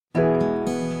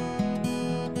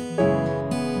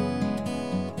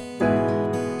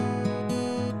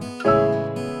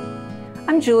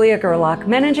I'm Julia Gerlach,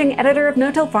 Managing Editor of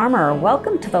No-Till Farmer.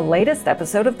 Welcome to the latest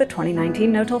episode of the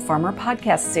 2019 No-Till Farmer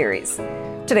podcast series.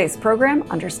 Today's program,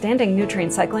 Understanding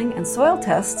Nutrient Cycling and Soil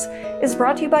Tests, is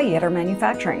brought to you by Yetter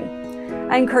Manufacturing.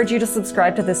 I encourage you to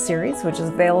subscribe to this series, which is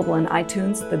available in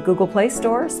iTunes, the Google Play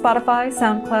Store, Spotify,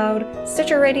 SoundCloud,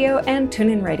 Stitcher Radio, and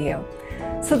TuneIn Radio.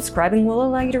 Subscribing will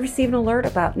allow you to receive an alert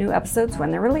about new episodes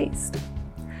when they're released.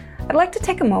 I'd like to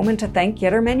take a moment to thank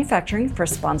Yetter Manufacturing for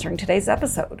sponsoring today's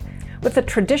episode. With a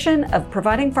tradition of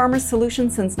providing farmers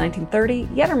solutions since 1930,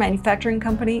 Yetter Manufacturing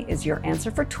Company is your answer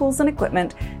for tools and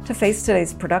equipment to face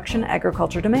today's production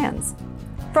agriculture demands.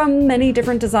 From many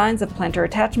different designs of planter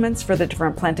attachments for the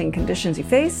different planting conditions you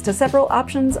face, to several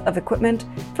options of equipment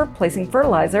for placing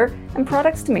fertilizer and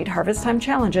products to meet harvest time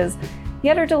challenges,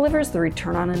 Yetter delivers the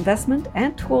return on investment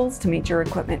and tools to meet your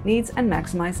equipment needs and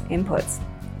maximize inputs.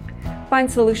 Find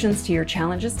solutions to your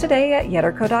challenges today at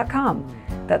yetterco.com.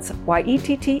 That's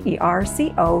YETTERCO.com.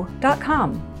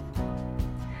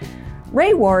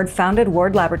 Ray Ward founded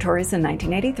Ward Laboratories in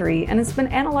 1983 and has been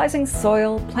analyzing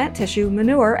soil, plant tissue,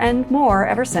 manure, and more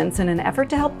ever since in an effort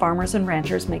to help farmers and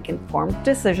ranchers make informed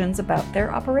decisions about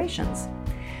their operations.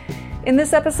 In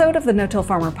this episode of the No-Till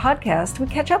Farmer podcast, we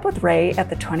catch up with Ray at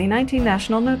the 2019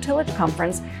 National No-Tillage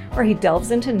Conference, where he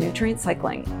delves into nutrient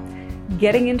cycling.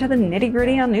 Getting into the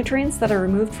nitty-gritty on nutrients that are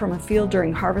removed from a field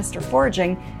during harvest or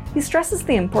foraging, he stresses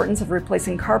the importance of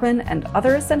replacing carbon and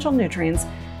other essential nutrients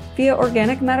via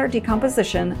organic matter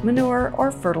decomposition, manure, or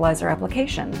fertilizer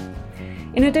application.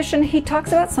 In addition, he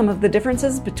talks about some of the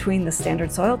differences between the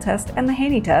standard soil test and the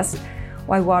Haney test,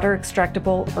 why water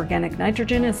extractable organic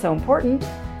nitrogen is so important,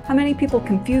 how many people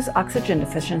confuse oxygen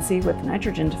deficiency with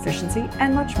nitrogen deficiency,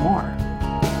 and much more.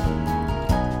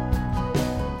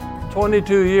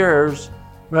 22 years,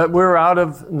 but we were out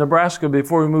of Nebraska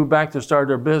before we moved back to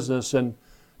start our business. And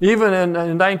even in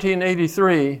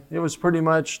 1983, it was pretty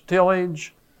much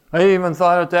tillage. I even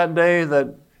thought at that day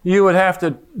that you would have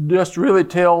to just really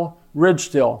till ridge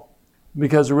till,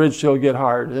 because the ridge till get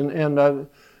hard. And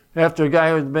after a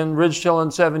guy who's been ridge tilling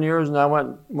 7 years, and I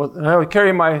would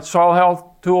carry my soil health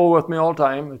tool with me all the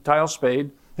time, a tile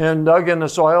spade, and dug in the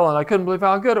soil, and I couldn't believe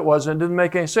how good it was. And it didn't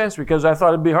make any sense because I thought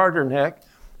it'd be harder than heck.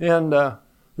 And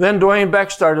then Dwayne Beck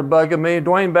started bugging me.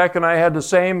 Dwayne Beck and I had the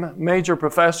same major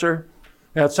professor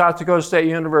at South Dakota State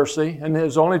University, and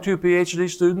his only 2 PhD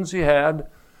students he had.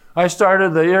 I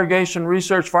started the irrigation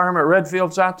research farm at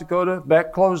Redfield, South Dakota.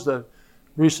 Beck closed the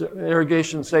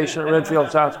irrigation station at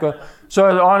Redfield, South Dakota.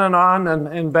 So on,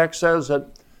 and Beck says that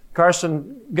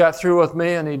Carson got through with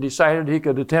me, and he decided he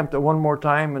could attempt it one more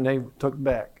time, and they took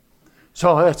Beck.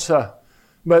 So it's, but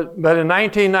in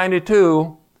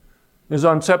 1992, is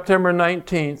on September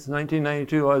 19th,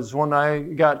 1992, was when I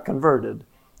got converted.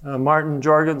 Martin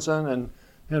Jorgensen and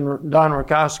Don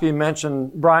Rakowski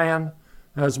mentioned Brian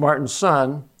as Martin's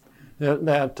son,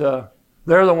 that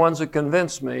they're the ones that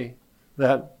convinced me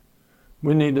that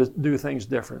we need to do things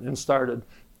different, and started.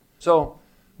 So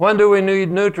when do we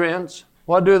need nutrients?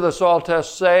 What do the soil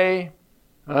tests say?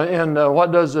 And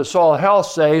what does the soil health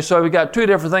say? So we've got 2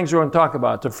 different things we're going to talk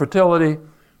about. The fertility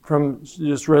from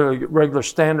just regular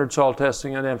standard soil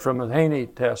testing, and then from the Haney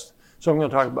test. So I'm going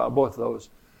to talk about both of those.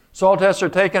 Soil tests are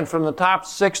taken from the top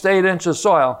 6 to 8 inches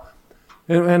soil.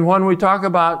 And when we talk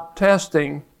about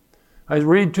testing, I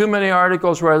read too many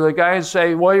articles where the guys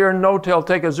say, well, you're in no-till,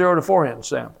 take a 0 to 4 inch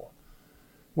sample.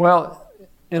 Well,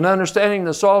 in understanding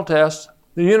the soil test,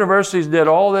 the universities did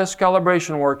all this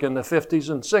calibration work in the 50s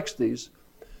and 60s.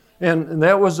 And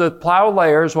that was the plow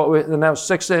layers, and that was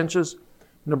 6 inches.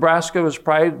 Nebraska was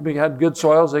we had good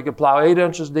soils. They could plow 8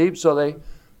 inches deep, so they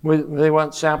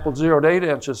went sampled 0 to 8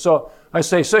 inches. So I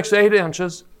say 6 to 8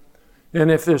 inches, and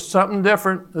if there's something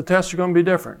different, the tests are going to be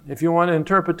different. If you want an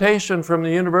interpretation from the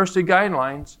university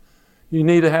guidelines, you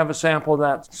need to have a sample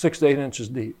that's 6 to 8 inches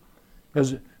deep,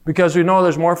 because we know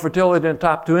there's more fertility in the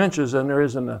top 2 inches than there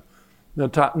is in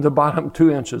the bottom 2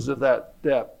 inches of that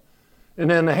depth. And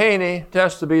then the Haney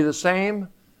test to be the same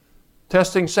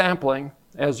testing sampling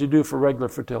as you do for regular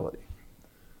fertility.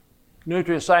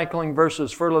 Nutrient cycling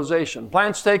versus fertilization.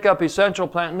 Plants take up essential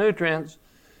plant nutrients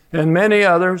and many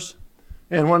others,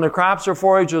 and when the crops or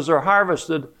forages are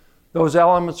harvested, those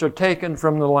elements are taken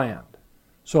from the land.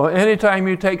 So anytime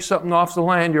you take something off the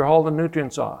land, you're hauling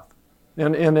nutrients off.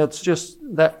 And it's just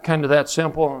that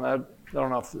simple, and I don't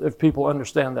know if people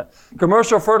understand that.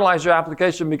 Commercial fertilizer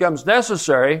application becomes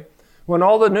necessary when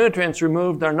all the nutrients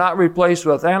removed are not replaced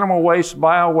with animal waste,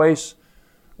 bio-waste,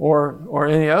 or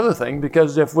any other thing,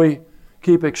 because if we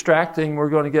keep extracting, we're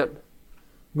going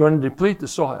to deplete the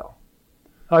soil.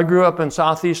 I grew up in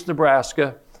southeast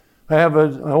Nebraska. I have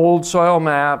an old soil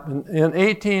map. In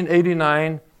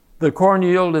 1889, the corn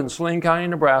yield in Saline County,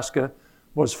 Nebraska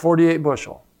was 48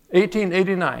 bushel.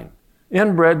 1889,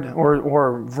 inbred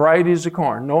or varieties of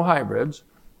corn, no hybrids.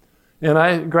 And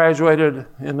I graduated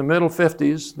in the middle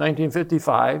 50s,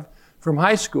 1955, from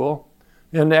high school.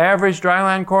 And the average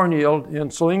dryland corn yield in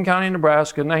Saline County,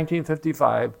 Nebraska in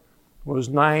 1955 was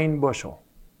 9 bushel.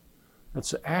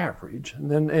 That's the average. And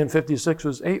then in 56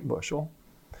 was 8 bushel.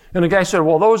 And the guy said,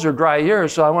 well, those are dry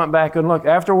years. So I went back and looked.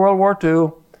 After World War II,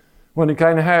 when the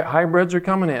kind of hybrids are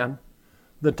coming in,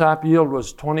 the top yield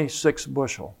was 26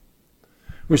 bushel.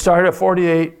 We started at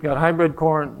 48, got hybrid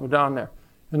corn, we're down there.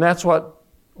 And that's what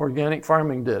organic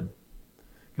farming did.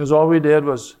 Because all we did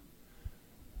was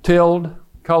tilled,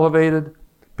 cultivated,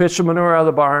 pitched the manure out of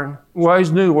the barn. We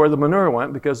always knew where the manure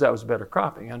went because that was better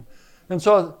cropping. And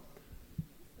so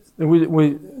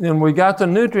we got the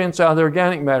nutrients out of the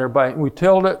organic matter we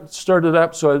tilled it, stirred it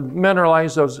up so it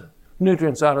mineralized those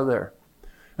nutrients out of there.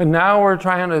 And now we're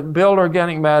trying to build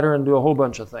organic matter and do a whole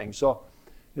bunch of things. So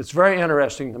it's very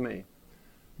interesting to me.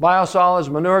 Biosolids,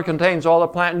 manure contains all the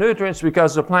plant nutrients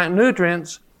because the plant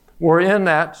nutrients were in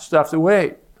that stuff that we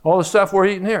ate. All the stuff we're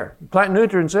eating here, plant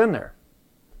nutrients in there.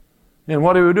 And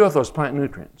what do we do with those plant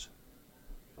nutrients?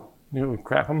 We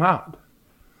crap them out.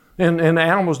 And the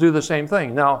animals do the same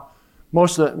thing. Now,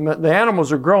 most of the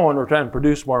animals are growing, we're trying to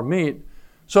produce more meat.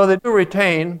 So they do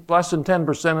retain less than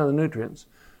 10% of the nutrients.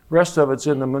 The rest of it's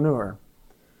in the manure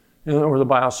or the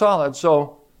biosolids.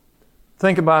 So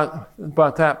think about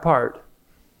that part.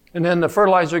 And then the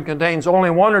fertilizer contains only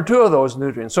 1 or 2 of those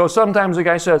nutrients. So sometimes the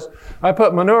guy says, I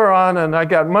put manure on and I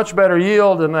got much better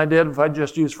yield than I did if I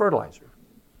just used fertilizer.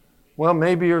 Well,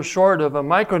 maybe you're short of a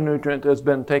micronutrient that's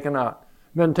been taken out.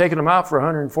 Been taking them out for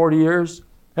 140 years,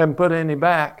 haven't put any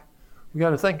back. We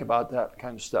got to think about that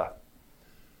kind of stuff.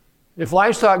 If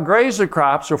livestock graze the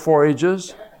crops or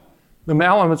forages, the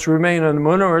elements remain in the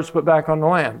manure, it's put back on the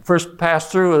land. First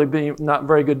pass through, it would be not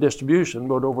very good distribution,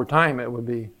 but over time it would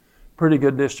be pretty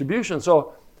good distribution.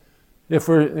 So if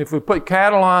we put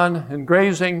cattle on and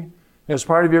grazing as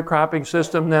part of your cropping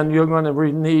system, then you're going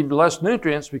to need less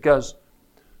nutrients because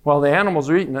while the animals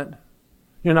are eating it,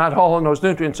 you're not hauling those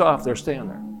nutrients off, they're staying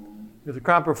there. If the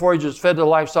crop or forage is fed to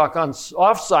livestock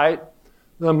off-site,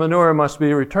 the manure must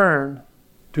be returned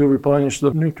to replenish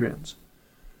the nutrients.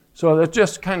 So that's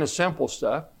just kind of simple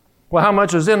stuff. Well, how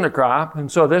much is in the crop?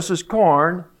 And so this is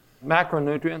corn,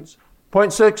 macronutrients,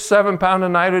 0.67 pound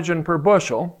of nitrogen per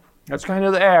bushel. That's kind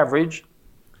of the average.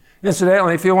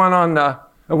 Incidentally, if you went on a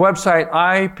website,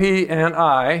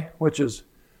 IPNI, which is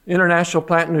International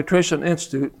Plant Nutrition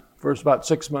Institute, for about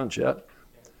 6 months yet,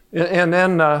 and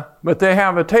then, but they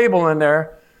have a table in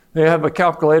there. They have a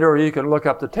calculator where you can look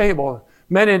up the table.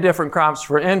 Many different crops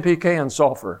for NPK and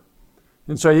sulfur.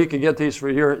 And so you can get these for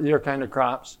your kind of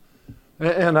crops.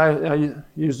 And I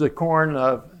use the corn,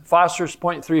 phosphorus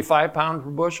 0.35 pound per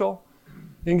bushel.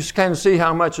 You can just kind of see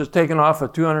how much is taken off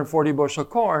of 240 bushel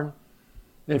corn.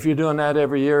 If you're doing that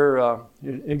every year,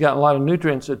 you got a lot of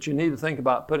nutrients that you need to think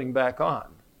about putting back on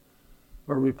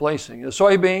or replacing. The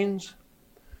soybeans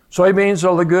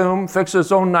a legume, fixes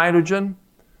its own nitrogen.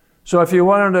 So if you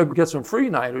wanted to get some free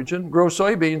nitrogen, grow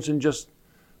soybeans and just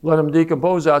let them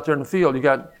decompose out there in the field. You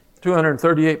got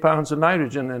 238 pounds of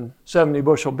nitrogen in 70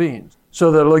 bushel beans.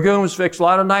 So the legumes fix a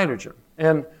lot of nitrogen.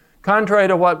 And contrary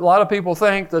to what a lot of people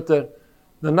think, that the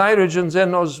nitrogen's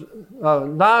in those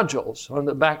nodules, on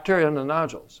the bacteria in the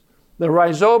nodules. The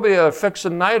rhizobia are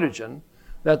fixing nitrogen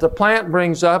that the plant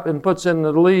brings up and puts in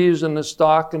the leaves and the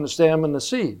stalk and the stem and the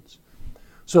seeds.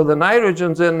 So the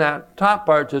nitrogen's in that top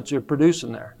part that you're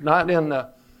producing there, not in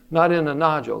the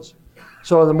nodules.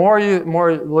 So the more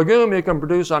legume you can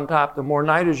produce on top, the more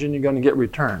nitrogen you're going to get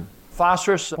returned.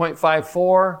 Phosphorus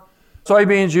 0.54.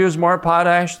 Soybeans use more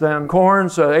potash than corn,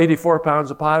 so 84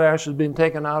 pounds of potash is being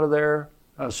taken out of there.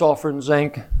 Sulfur and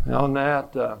zinc on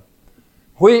that.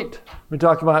 Wheat, we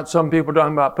talk about, some people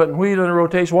talking about putting wheat in a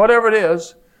rotation. Whatever it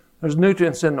is, there's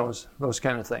nutrients in those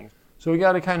kind of things. So we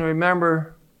got to kind of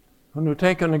remember when we're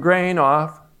taking the grain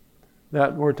off,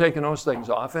 that we're taking those things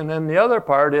off. And then the other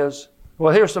part is,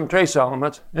 well, here's some trace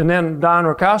elements. And then Don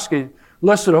Rukowski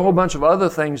listed a whole bunch of other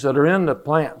things that are in the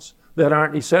plants that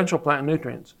aren't essential plant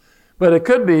nutrients. But it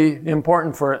could be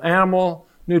important for animal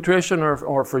nutrition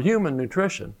or for human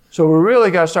nutrition. So we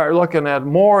really got to start looking at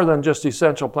more than just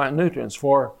essential plant nutrients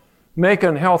for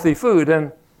making healthy food.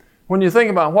 And when you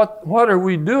think about what are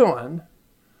we doing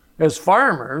as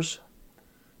farmers,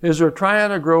 is we're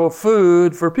trying to grow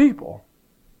food for people.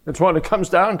 That's what it comes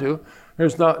down to.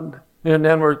 And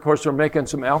then we're making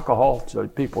some alcohol so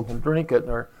people can drink it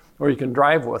or you can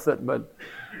drive with it.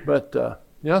 But the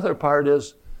other part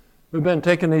is we've been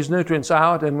taking these nutrients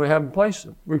out and we haven't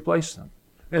replaced them.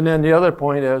 And then the other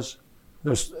point is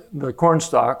the corn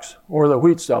stalks or the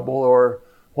wheat stubble or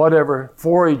whatever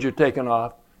forage you're taking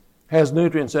off has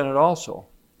nutrients in it also.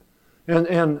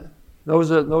 And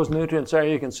those nutrients there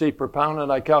you can see per pound,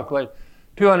 and I calculate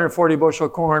 240 bushel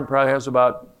corn probably has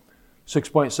about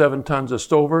 6.7 tons of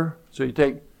stover. So you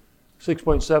take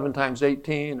 6.7 times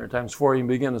 18 or times 4, you can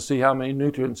begin to see how many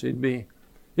nutrients it'd be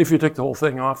if you took the whole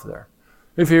thing off there.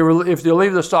 If you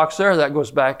leave the stalks there, that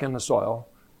goes back in the soil,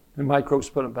 and microbes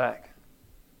put it back.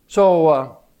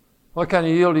 So what kind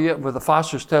of yield do you get with a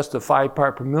phosphorus test of 5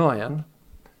 part per million?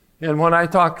 And when I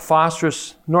talk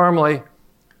phosphorus, normally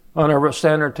on a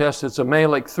standard test, it's a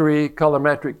Mehlich 3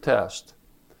 colorimetric test.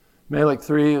 Mehlich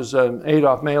 3 is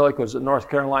Adolf Mehlich, was at North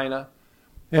Carolina.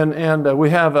 And we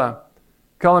have a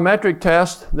colorimetric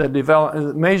test that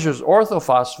measures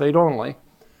orthophosphate only.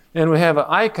 And we have an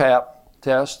ICAP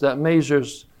test that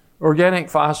measures organic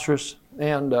phosphorus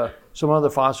and some other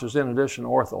phosphorus in addition to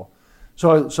ortho.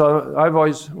 So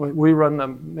we run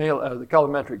the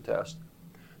colorimetric test.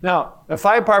 Now, at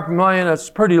 5 part per million, that's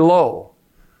pretty low.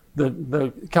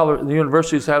 The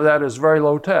universities have that as a very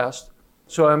low test.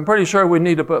 So I'm pretty sure we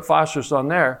need to put phosphorus on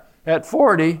there. At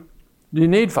 40, do you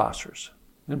need phosphorus?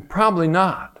 And probably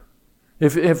not.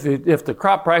 If the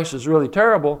crop price is really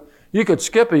terrible, you could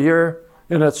skip a year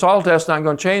and the soil test not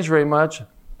going to change very much,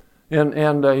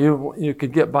 and you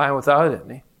could get by without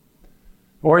any.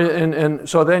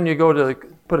 So then you go to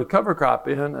put a cover crop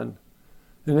in, and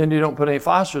then you don't put any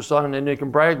phosphorus on, and then you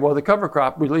can brag, well, the cover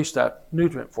crop released that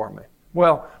nutrient for me.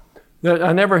 Well,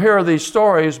 I never hear of these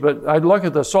stories, but I'd look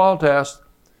at the soil test.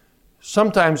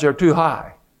 Sometimes they're too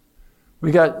high.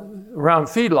 We got around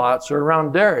feedlots or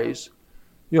around dairies,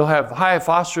 you'll have high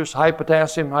phosphorus, high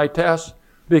potassium, high tests,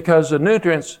 because the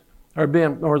nutrients the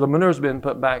manure's being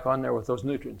put back on there with those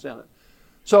nutrients in it.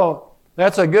 So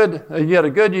that's you get a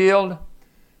good yield,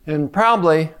 and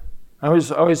probably, I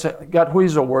always got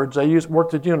weasel words. I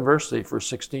worked at university for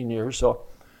 16 years, so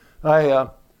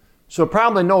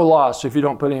probably no loss if you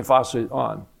don't put any phosphorus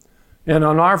on. And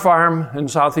on our farm in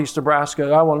southeast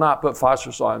Nebraska, I will not put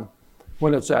phosphorus on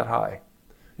when it's that high.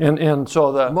 And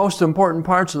so the most important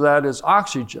parts of that is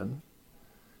oxygen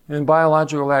and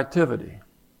biological activity.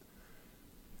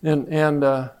 And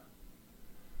the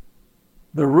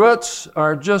roots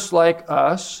are just like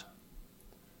us.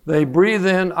 They breathe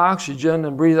in oxygen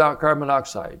and breathe out carbon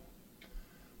dioxide.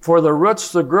 For the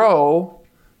roots to grow,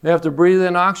 they have to breathe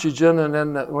in oxygen, and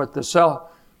then with the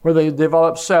cell, where they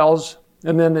develop cells,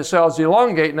 and then the cells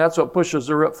elongate, and that's what pushes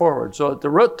the root forward. So at the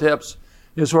root tips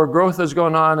is where growth is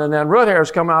going on, and then root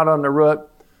hairs come out on the root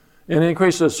and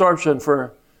increase the absorption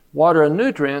for water and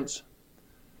nutrients.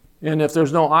 And if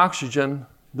there's no oxygen,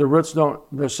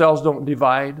 the cells don't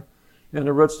divide, and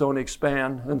the roots don't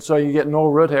expand, and so you get no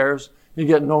root hairs, you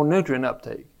get no nutrient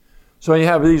uptake. So you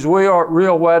have these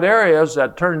real wet areas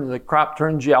that the crop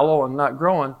turns yellow and not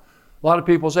growing. A lot of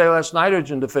people say, well, that's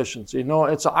nitrogen deficiency. No,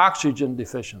 it's an oxygen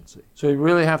deficiency. So you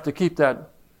really have to keep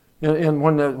that. And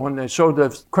when they show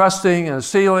the crusting and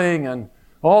sealing and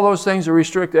all those things that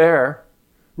restrict air,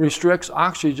 restricts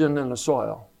oxygen in the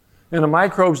soil. And the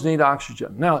microbes need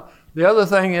oxygen. Now, the other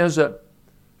thing is that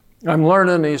I'm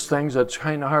learning these things that's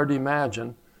kind of hard to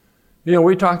imagine. You know,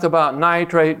 we talked about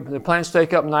nitrate. The plants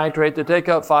take up nitrate, they take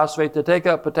up phosphate, they take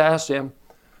up potassium.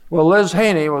 Well, Liz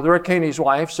Haney, with Rick Haney's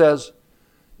wife, says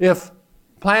if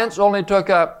plants only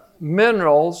took up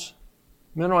mineral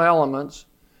elements,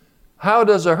 how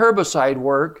does a herbicide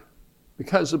work?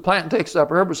 Because the plant takes up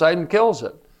a herbicide and kills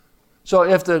it. So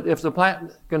if the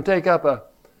plant can take up a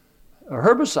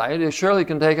herbicide, it surely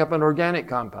can take up an organic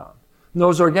compound. And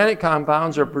those organic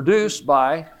compounds are produced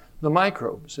by the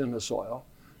microbes in the soil.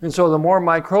 And so the more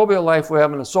microbial life we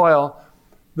have in the soil,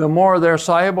 the more they're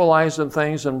solubilized in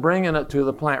things and bringing it to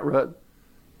the plant root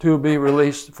to be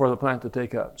released for the plant to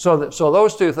take up. So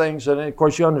those two things, and of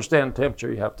course you understand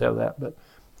temperature, you have to have that, but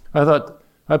I thought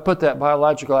I'd put that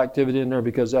biological activity in there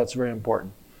because that's very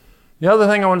important. The other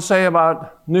thing I want to say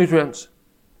about nutrients,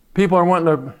 people are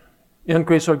wanting to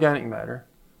increase organic matter.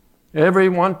 Every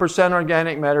 1%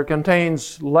 organic matter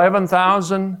contains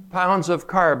 11,000 pounds of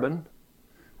carbon,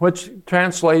 which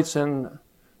translates in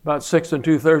about 6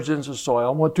 2/3 inches of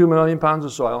soil, with 2 million pounds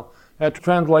of soil. That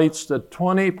translates to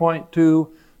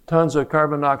 20.2 tons of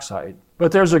carbon dioxide.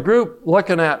 But there's a group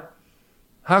looking at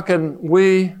how can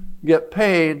we get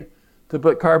paid to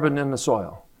put carbon in the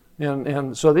soil.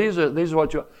 And so these are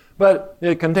what you, but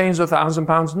it contains 1,000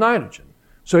 pounds of nitrogen.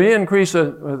 So you increase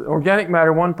organic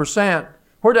matter 1%,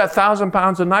 where'd that 1,000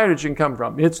 pounds of nitrogen come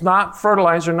from? It's not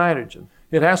fertilizer nitrogen.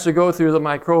 It has to go through the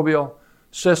microbial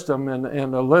system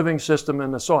and the living system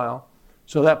in the soil.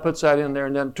 So that puts that in there.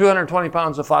 And then 220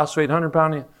 pounds of phosphate,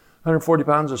 140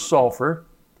 pounds of sulfur,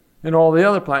 and all the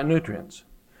other plant nutrients.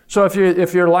 So if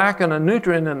you're lacking a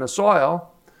nutrient in the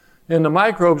soil, and the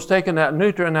microbes taking that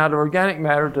nutrient out of organic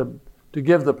matter to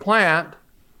give the plant,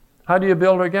 how do you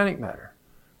build organic matter?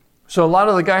 So a lot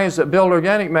of the guys that build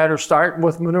organic matter start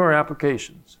with manure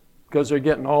applications because they're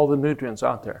getting all the nutrients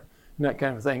out there and that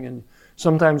kind of thing. And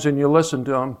sometimes when you listen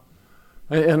to them,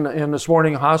 in this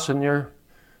morning, Haas and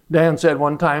Dan said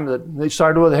one time that they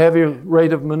started with a heavy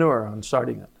rate of manure on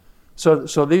starting it.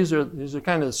 So these are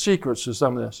kind of the secrets to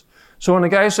some of this. So when a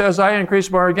guy says, I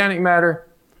increased my organic matter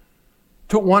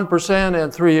to 1%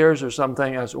 in 3 years or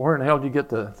something, I said, where in the hell do you get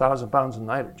the 1,000 pounds of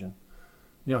nitrogen?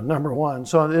 Number one.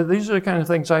 So these are the kind of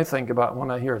things I think about when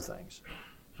I hear things.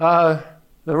 The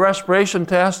respiration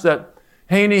test that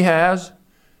Haney has,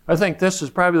 I think this is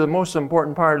probably the most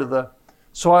important part of the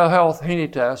soil health Haney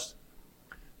test,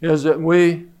 is that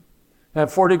we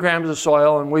have 40 grams of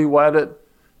soil and we wet it,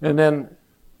 and then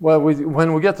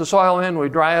when we get the soil in, we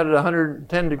dry it at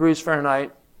 110 degrees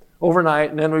Fahrenheit overnight,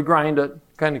 and then we grind it,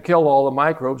 kind of kill all the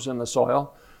microbes in the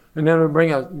soil. And then we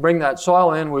bring that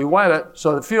soil in, we wet it,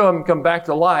 so a few of them come back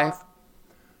to life,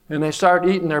 and they start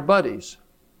eating their buddies.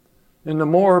 And the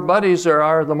more buddies there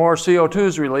are, the more CO2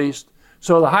 is released.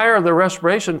 So the higher the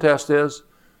respiration test is,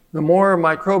 the more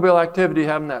microbial activity you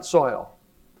have in that soil.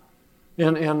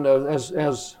 And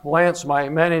as Lance, my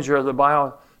manager of the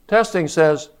biotesting,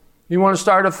 says, you want to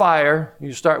start a fire,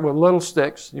 you start with little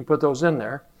sticks, you put those in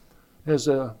there. As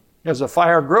a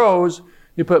fire grows,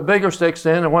 you put bigger sticks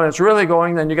in, and when it's really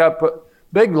going, then you got to put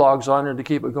big logs on it to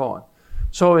keep it going.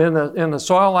 So in the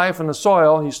soil life in the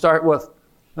soil, you start with,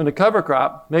 in the cover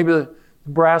crop, maybe the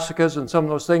brassicas and some of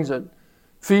those things that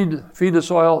feed the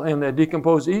soil and they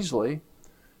decompose easily.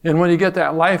 And when you get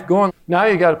that life going, now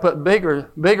you got to put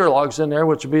bigger logs in there,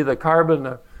 which would be the carbon,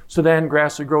 the Sudan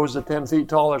grass that grows to 10 feet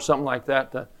tall or something like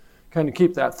that to kind of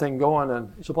keep that thing going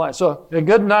and supply. So a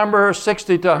good number,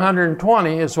 60 to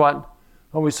 120, is what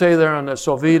we say there on the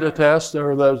Sovita test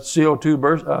or the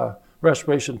CO2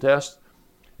 respiration test.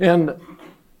 And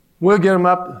we'll get them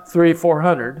up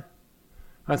 300-400.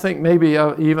 I think maybe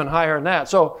even higher than that.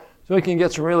 So we can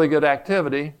get some really good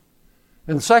activity.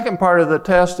 And the second part of the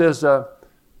test is the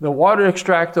water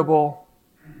extractable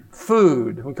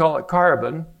food. We call it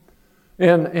carbon.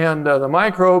 And the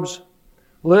microbes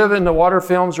live in the water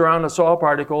films around the soil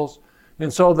particles.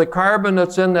 And so the carbon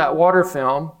that's in that water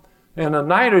film and the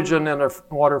nitrogen in the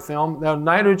water film, the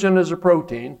nitrogen is a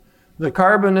protein, the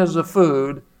carbon is the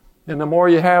food, and the more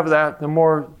you have that, the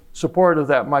more support of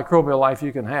that microbial life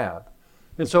you can have.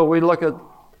 And so we look at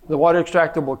the water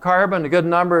extractable carbon, a good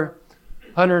number,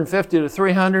 150 to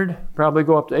 300, probably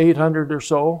go up to 800 or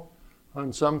so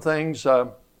on some things.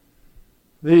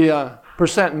 The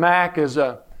percent MAC is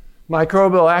a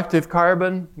microbial active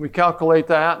carbon. We calculate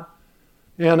that.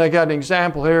 And I got an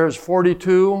example here is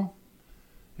 42.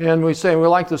 And we say we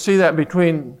like to see that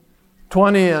between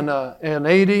 20 and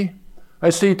 80. I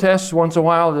see tests once in a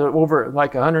while that are over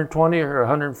like 120 or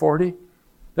 140.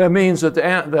 That means that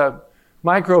the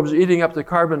microbes are eating up the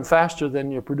carbon faster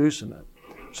than you're producing it.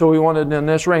 So we want it in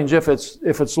this range. If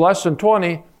it's less than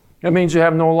 20, that means you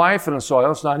have no life in the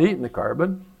soil. It's not eating the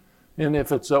carbon. And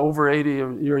if it's over 80,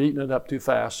 you're eating it up too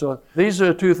fast. So these are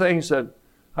the two things that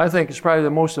I think is probably the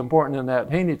most important in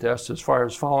that Haney test as far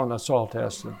as following a soil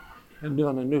test and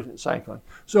doing the nutrient cycling.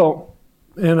 So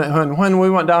and when we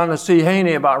went down to see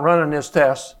Haney about running this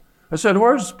test, I said,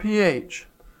 where's pH?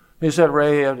 He said,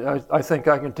 Ray, I think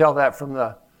I can tell that from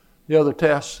the other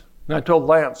tests. And I told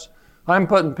Lance, I'm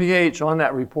putting pH on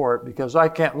that report because I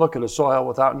can't look at a soil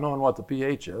without knowing what the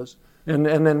pH is. And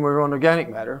then we're on organic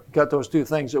matter. Got those two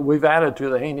things that we've added to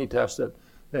the Haney test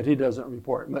that he doesn't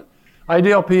report. But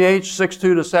ideal pH, 6.2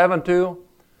 to 7.2.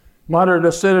 Moderate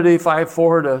acidity,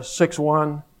 5.4 to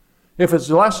 6.1. If it's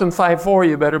less than 5.4,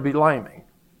 you better be liming.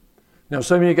 Now,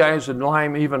 some of you guys would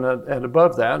lime even at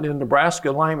above that. In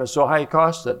Nebraska, lime is so high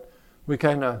cost that we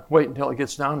kind of wait until it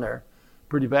gets down there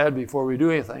pretty bad before we do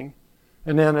anything.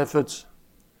 And then if it's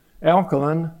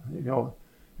alkaline,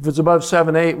 if it's above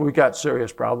 7.8, we got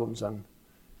serious problems on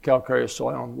calcareous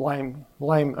soil, and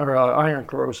lime or iron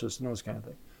chlorosis and those kind of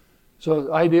things.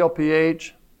 So ideal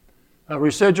pH.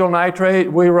 Residual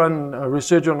nitrate, we run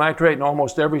residual nitrate in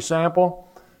almost every sample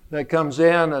that comes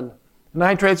in, and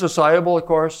nitrates are soluble, of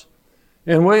course.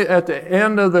 And we, at the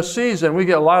end of the season, we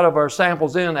get a lot of our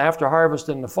samples in after harvest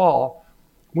in the fall.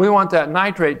 We want that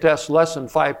nitrate test less than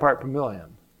 5 parts per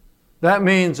million. That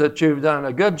means that you've done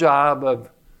a good job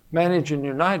of managing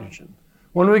your nitrogen.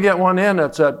 When we get one in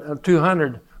that's at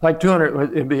 200, like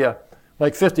 200, it'd be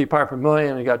like 50 part per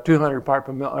million, you got 200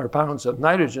 pounds of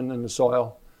nitrogen in the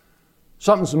soil,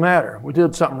 something's the matter. We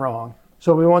did something wrong.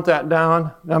 So we want that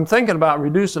down. I'm thinking about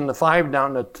reducing the 5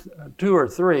 down to 2 or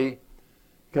 3,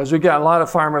 because we got a lot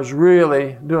of farmers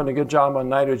really doing a good job on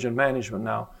nitrogen management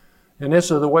now. And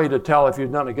this is the way to tell if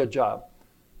you've done a good job.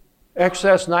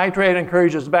 Excess nitrate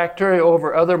encourages bacteria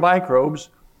over other microbes.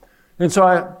 And so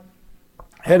I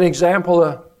had an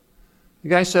example. The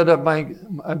guy said,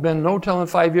 I've been no-tilling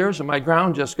 5 years and my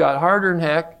ground just got harder than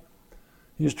heck.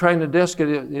 He was trying to disc it,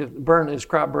 his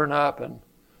crop burned up. And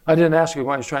I didn't ask him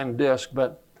why he was trying to disc,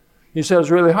 but he said it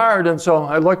was really hard. And so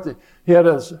I looked, he had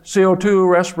a CO2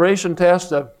 respiration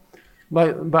test of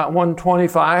about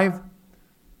 125,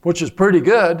 which is pretty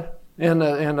good. And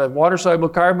the water-soluble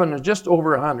carbon is just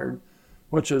over 100,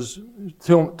 which is,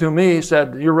 to me,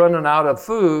 said, you're running out of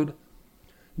food.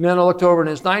 And then I looked over and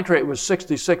his nitrate was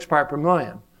 66 part per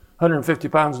million, 150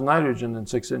 pounds of nitrogen in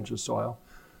 6 inches soil.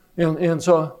 And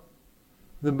so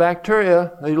the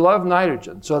bacteria, they love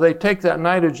nitrogen. So they take that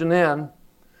nitrogen in,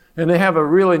 and they have a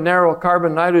really narrow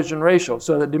carbon-nitrogen ratio.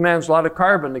 So that demands a lot of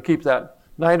carbon to keep that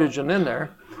nitrogen in there.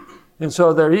 And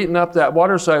so they're eating up that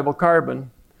water-soluble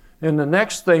carbon. And the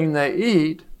next thing they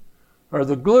eat are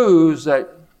the glues that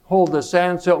hold the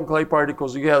sand, silt, and clay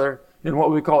particles together in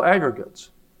what we call aggregates.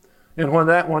 And when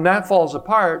that falls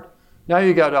apart, now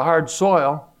you got a hard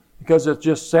soil because it's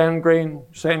just sand grains,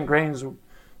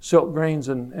 silt grains,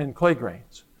 and clay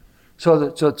grains.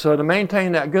 So to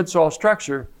maintain that good soil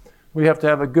structure, we have to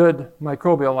have a good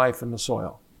microbial life in the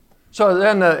soil. So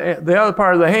then the other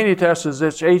part of the Haney test is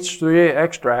this H3A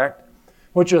extract,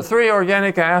 which are 3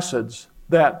 organic acids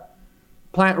that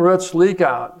plant roots leak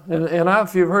out. And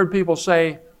if you've heard people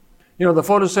say, the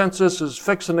photosynthesis is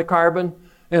fixing the carbon,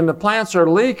 and the plants are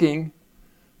leaking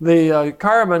the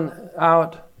carbon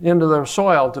out into the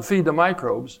soil to feed the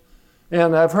microbes.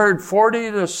 And I've heard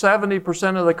 40 to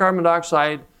 70% of the carbon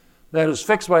dioxide that is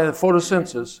fixed by the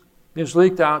photosynthesis is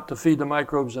leaked out to feed the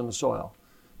microbes in the soil.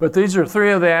 But these are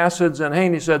 3 of the acids, and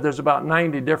Haney said there's about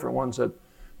 90 different ones that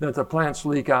the plants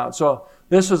leak out. So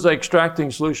this is the extracting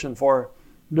solution for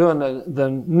doing the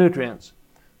nutrients.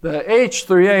 The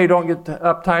H3A, don't get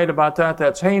uptight about that.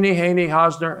 That's Haney,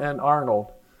 Hausner, and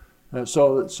Arnold.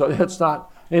 So it's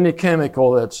not any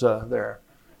chemical that's there.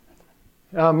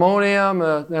 Ammonium,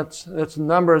 its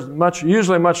number is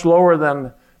usually much lower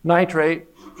than nitrate,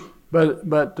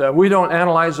 but we don't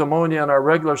analyze ammonia in our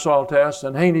regular soil tests,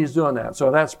 and Haney's doing that.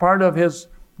 So that's part of his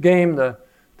game to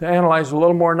analyze a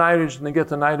little more nitrogen to get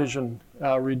the nitrogen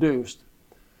reduced.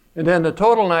 And then the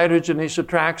total nitrogen, he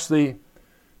subtracts the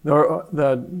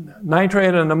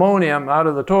nitrate and ammonium out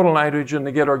of the total nitrogen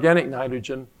to get organic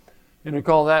nitrogen. And we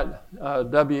call that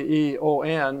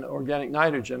WEON, organic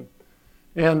nitrogen.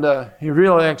 And you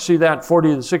really see that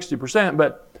 40 to 60%.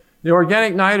 But the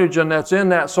organic nitrogen that's in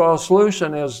that soil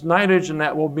solution is nitrogen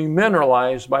that will be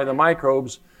mineralized by the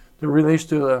microbes to release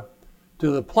to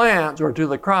the plant or to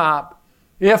the crop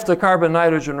if the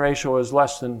carbon-nitrogen ratio is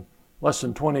less than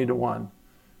 20 to 1.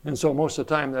 And so most of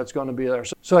the time that's going to be there.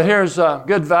 So here's a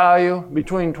good value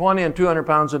between 20 and 200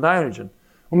 pounds of nitrogen.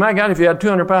 Well, my God, if you had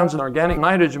 200 pounds of organic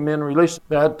nitrogen being released,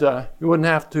 that you wouldn't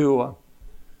have to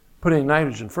put any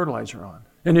nitrogen fertilizer on.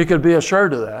 And you could be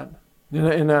assured of that.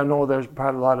 And I know there's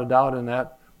probably a lot of doubt in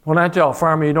that. When I tell a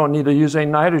farmer you don't need to use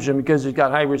any nitrogen because he's got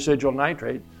high residual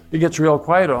nitrate, he gets real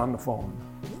quiet on the phone.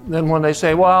 Then when they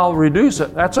say, well, I'll reduce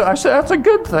it, I say that's a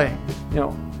good thing.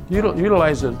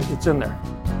 Utilize it, it's in there.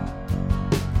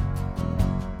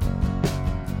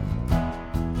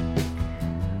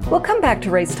 We'll come back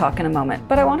to Ray's talk in a moment,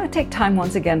 but I want to take time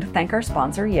once again to thank our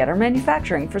sponsor, Yetter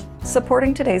Manufacturing, for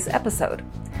supporting today's episode.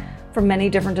 From many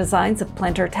different designs of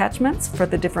planter attachments for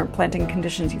the different planting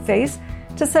conditions you face,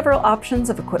 to several options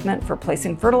of equipment for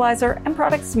placing fertilizer and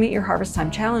products to meet your harvest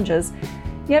time challenges,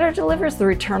 Yetter delivers the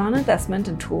return on investment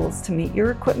and tools to meet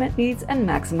your equipment needs and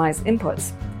maximize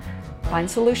inputs. Find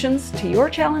solutions to your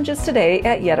challenges today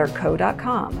at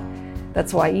yetterco.com.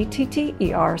 That's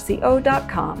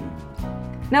YETTERCO.com.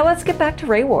 Now let's get back to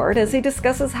Ray Ward as he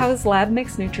discusses how his lab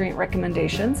makes nutrient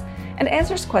recommendations and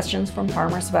answers questions from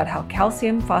farmers about how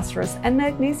calcium, phosphorus, and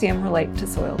magnesium relate to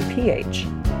soil pH.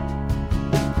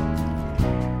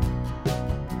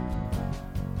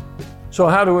 So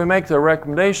how do we make the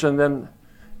recommendation then?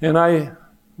 And I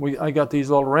got these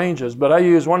little ranges, but I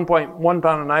use 1.1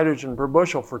 pound of nitrogen per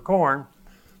bushel for corn,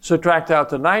 subtract out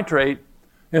the nitrate,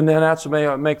 and then that's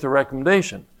make the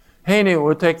recommendation. Haney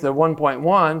would take the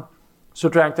 1.1,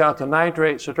 subtract out the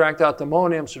nitrate, subtract out the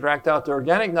ammonium, subtract out the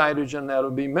organic nitrogen that will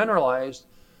be mineralized,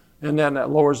 and then that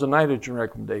lowers the nitrogen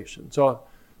recommendation. So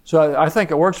I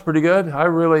think it works pretty good. I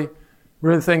really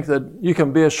really think that you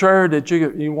can be assured that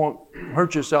you won't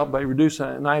hurt yourself by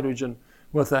reducing nitrogen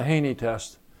with the Haney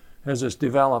test as it's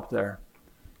developed there.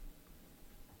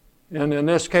 And in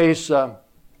this case, the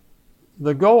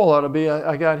goal ought to be,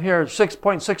 I got here,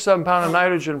 6.67 pound of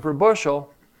nitrogen per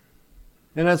bushel,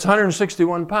 and that's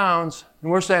 161 pounds,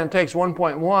 and we're saying it takes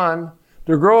 1.1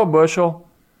 to grow a bushel.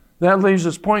 That leaves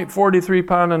us 0.43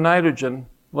 pound of nitrogen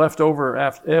left over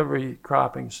after every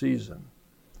cropping season.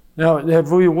 Now,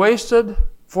 have we wasted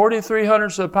 43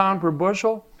 hundredths of a pound per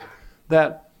bushel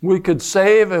that we could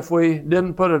save if we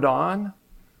didn't put it on?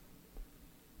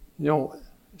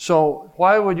 So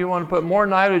why would you want to put more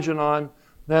nitrogen on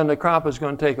than the crop is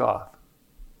going to take off?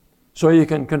 So you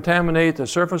can contaminate the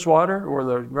surface water or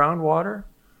the groundwater?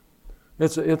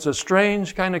 It's a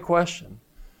strange kind of question.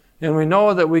 And we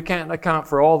know that we can't account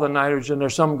for all the nitrogen.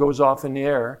 There's some goes off in the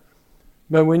air.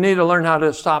 But we need to learn how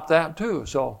to stop that too.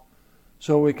 So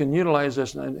we can utilize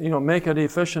this and make it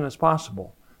efficient as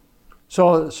possible.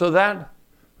 So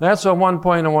that's a one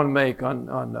point I want to make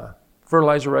on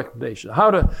fertilizer recommendation.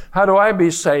 How do I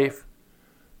be safe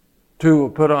to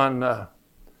put on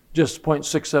just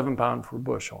 0.67 pound per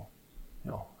bushel?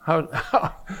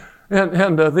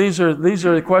 These are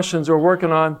the questions we're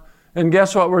working on. And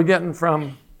guess what we're getting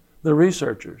from the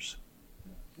researchers?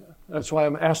 That's why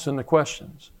I'm asking the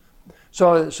questions.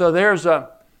 So there's a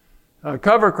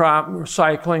cover crop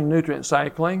cycling, nutrient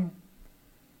cycling.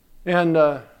 And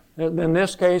in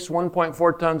this case,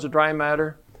 1.4 tons of dry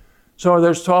matter. So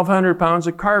there's 1,200 pounds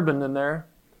of carbon in there.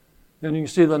 And you can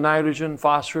see the nitrogen,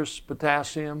 phosphorus,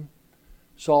 potassium,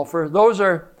 sulfur. Those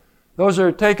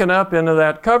are taken up into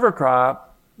that cover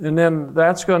crop, and then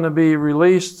that's going to be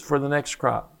released for the next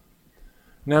crop.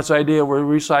 And that's the idea, we're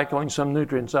recycling some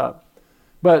nutrients up.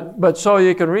 But so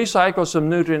you can recycle some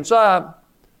nutrients up,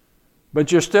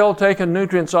 but you're still taking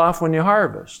nutrients off when you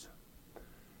harvest.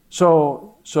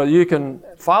 So you can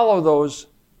follow those,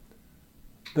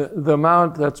 the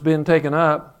amount that's being taken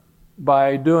up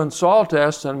by doing soil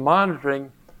tests and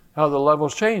monitoring how the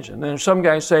level's changing. And some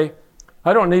guys say,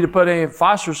 I don't need to put any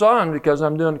phosphorus on because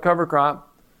I'm doing cover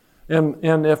crop.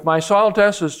 And if my soil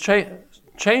test is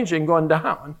changing, going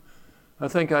down, I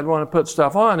think I'd want to put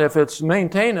stuff on. If it's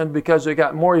maintaining because it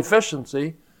got more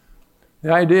efficiency,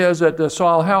 the idea is that the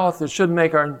soil health, it should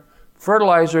make our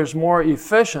fertilizers more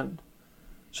efficient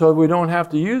so we don't have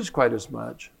to use quite as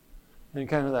much and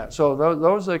kind of that. So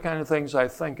those are the kind of things I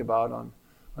think about on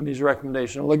these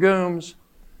recommendations. Legumes.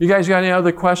 You guys got any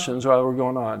other questions while we're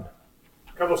going on?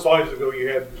 A couple of slides ago you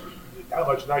had how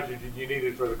much nitrogen you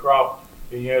needed for the crop,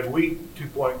 and you had wheat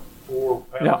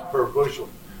 2.4 pounds per bushel.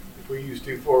 If we use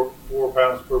 2.4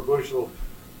 pounds per bushel,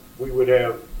 we would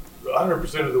have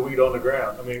 100% of the wheat on the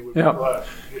ground. I mean, it would be flat.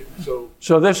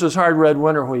 So this is hard red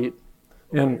winter wheat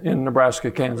in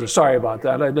Nebraska, Kansas. Sorry about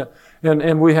that.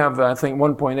 And we have, I think,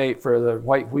 1.8 for the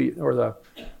white wheat or the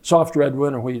soft red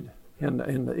winter wheat in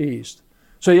the east.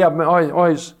 So yeah,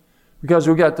 always because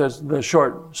we got the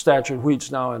short statured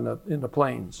wheats now in the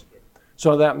plains.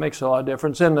 So that makes a lot of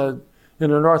difference. In the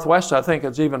Northwest, I think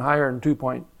it's even higher than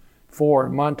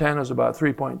 2.4. Montana's about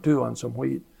 3.2 on some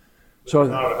wheat. So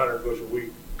not 100 bushel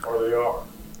wheat, or they are.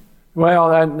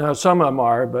 Well, some of them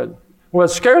are, but what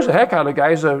scares the heck out of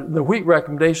guys, the wheat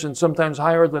recommendation is sometimes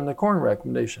higher than the corn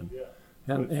recommendation.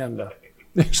 Yeah. And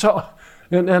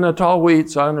the tall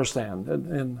wheats, I understand.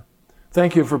 And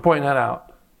thank you for pointing that out.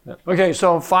 Okay,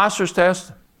 so phosphorus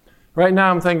test. Right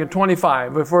now I'm thinking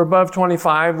 25. If we're above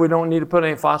 25, we don't need to put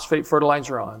any phosphate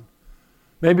fertilizer on.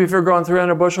 Maybe if you're growing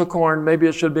 300 bushel corn, maybe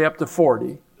it should be up to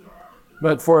 40.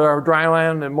 But for our dry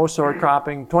land and most of our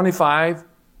cropping, 25.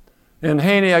 In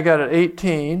Haney, I got it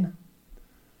 18.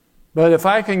 But if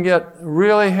I can get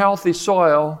really healthy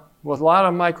soil with a lot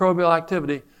of microbial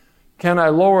activity, can I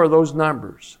lower those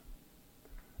numbers?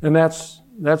 And that's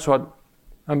what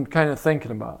I'm kind of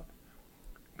thinking about.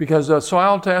 Because the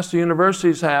soil tests the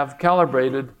universities have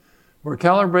calibrated, were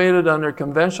calibrated under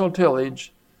conventional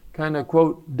tillage, kind of,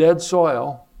 quote, dead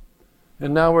soil.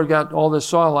 And now we've got all this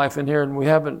soil life in here, and we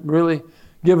haven't really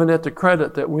given it the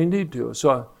credit that we need to.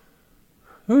 So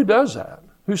who does that?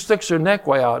 Who sticks their neck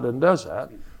way out and does that?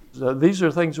 So these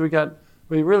are things we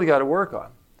really got to work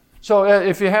on. So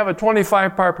if you have a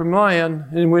 25 part per million,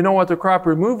 and we know what the crop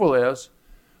removal is,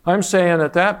 I'm saying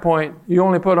at that point, you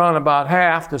only put on about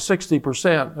half to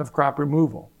 60% of crop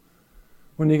removal.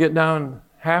 When you get down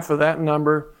half of that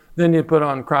number, then you put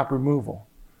on crop removal.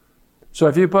 So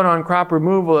if you put on crop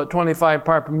removal at 25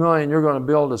 part per million, you're going to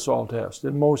build a soil test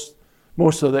in most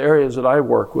of the areas that I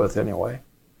work with anyway.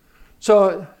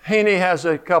 So Haney has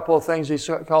a couple of things. He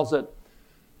calls it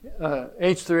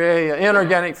H3A,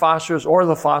 inorganic phosphorus or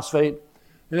the phosphate.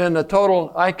 And then the total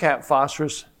ICAP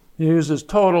phosphorus, he uses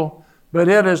total, but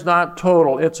it is not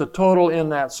total. It's a total in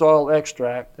that soil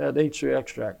extract, that H3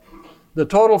 extract. The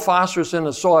total phosphorus in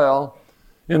the soil,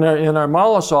 in our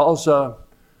mollisols,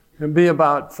 would be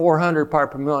about 400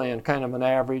 part per million, kind of an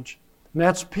average. And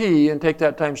that's P, and take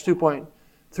that times 2.3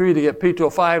 to get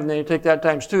P2O5, and then you take that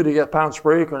times 2 to get pounds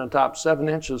per acre in the top 7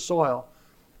 inches of soil.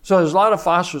 So there's a lot of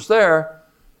phosphorus there,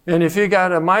 and if you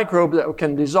got a microbe that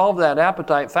can dissolve that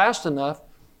apatite fast enough,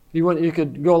 you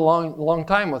could go a long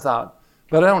time without.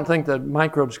 But I don't think that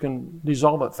microbes can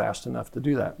dissolve it fast enough to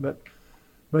do that. But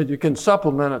you can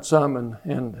supplement it some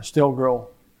and still grow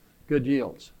good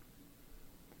yields.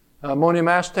 Ammonium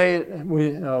acetate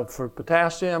for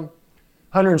potassium,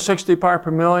 160 part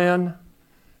per million,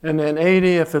 and then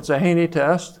 80 if it's a Haney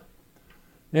test.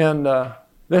 And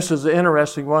this is an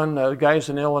interesting one. The guys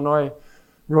in Illinois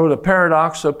wrote a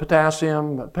paradox of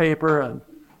potassium paper, and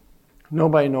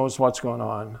nobody knows what's going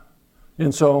on.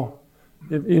 And so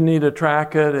if you need to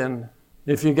track it, and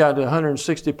if you got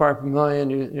 160 part per million,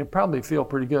 you probably feel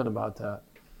pretty good about that.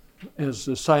 As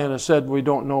the scientist said, we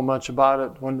don't know much about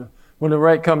it. When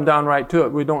it come down right to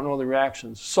it, we don't know the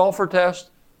reactions. Sulfur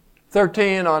test,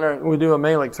 13 on we do a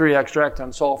Mehlich 3 extract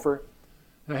on sulfur.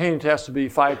 The Haney test would be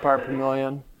 5 part per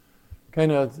million.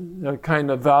 Kind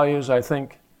of values, I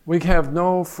think. We have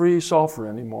no free sulfur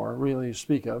anymore, really to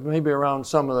speak of. Maybe around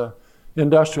some of the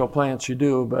industrial plants you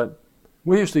do, but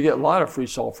we used to get a lot of free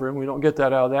sulfur, and we don't get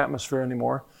that out of the atmosphere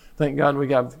anymore. Thank God we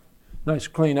got nice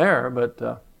clean air,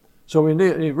 but so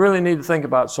you really need to think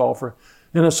about sulfur.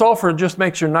 And the sulfur just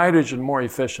makes your nitrogen more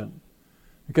efficient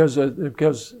because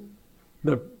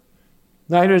the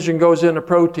nitrogen goes into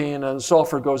protein and the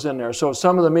sulfur goes in there. So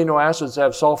some of the amino acids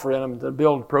have sulfur in them to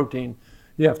build protein.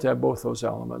 You have to have both those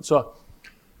elements. So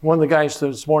one of the guys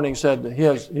this morning said that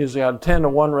he's got a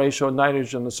 10-to-1 ratio of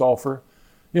nitrogen to sulfur.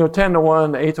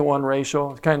 10-to-1, 8-to-1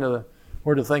 ratio, kind of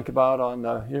where to think about on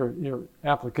your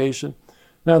application.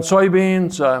 Now in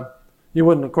soybeans, you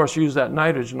wouldn't, of course, use that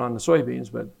nitrogen on the soybeans,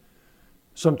 but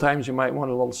sometimes you might want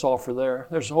a little sulfur there.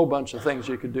 There's a whole bunch of things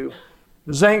you could do.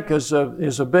 Zinc is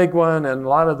a big one in a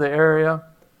lot of the area.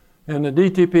 And the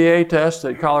DTPA test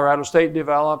that Colorado State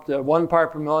developed, 1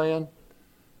 part per million.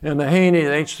 And the Haney,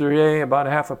 the H3A, about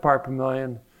 0.5 part per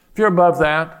million. If you're above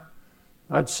that,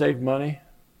 I'd save money.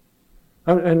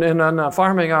 And on a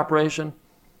farming operation,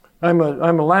 I'm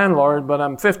a landlord, but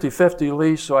I'm 50-50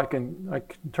 lease, so I can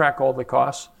track all the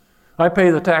costs. I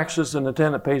pay the taxes, and the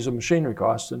tenant pays the machinery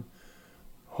costs. And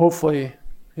hopefully,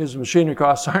 his machinery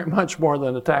costs aren't much more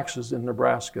than the taxes in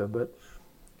Nebraska. But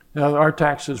our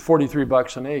tax is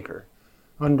 $43 an acre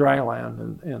on dry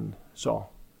land, and so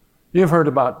you've heard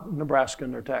about Nebraska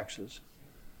and their taxes.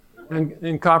 And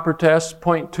in copper tests,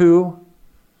 0.2,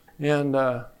 and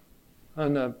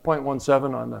on the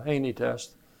 0.17 on the Haney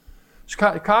test.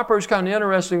 Copper is kind of an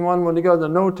interesting one when you go to the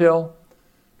no-till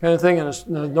kind of thing in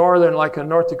the northern, like in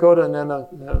North Dakota and then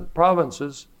the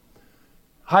provinces.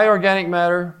 High organic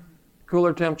matter,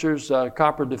 cooler temperatures,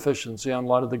 copper deficiency on a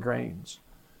lot of the grains.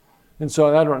 And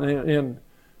so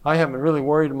I haven't really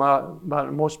worried about it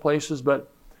in most places,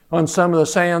 but on some of the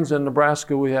sands in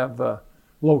Nebraska we have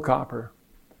low copper.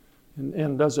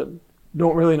 And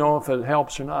don't really know if it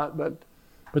helps or not, but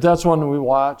that's one that we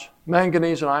watch.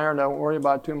 Manganese and iron, I don't worry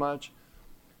about too much.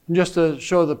 And just to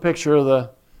show the picture of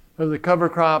the cover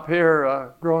crop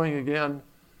here growing again.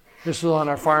 This is on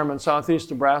our farm in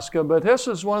southeast Nebraska, but this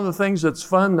is one of the things that's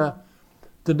fun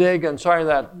to dig. And sorry,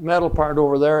 that metal part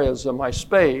over there is my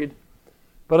spade.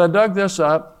 But I dug this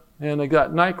up, and I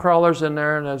got night crawlers in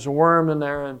there, and there's a worm in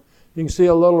there, and you can see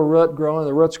a little root growing.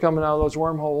 The root's coming out of those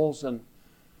wormholes, and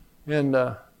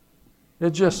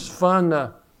it's just fun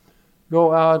to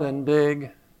go out and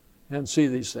dig and see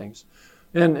these things.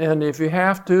 And if you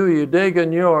have to, you dig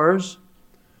in yours,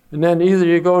 and then either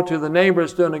you go to the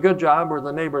neighbor's doing a good job or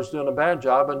the neighbor's doing a bad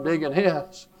job and dig in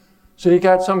his. So you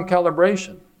got some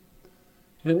calibration.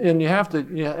 And you have to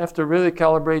really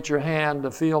calibrate your hand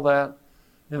to feel that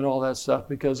and all that stuff,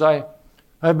 because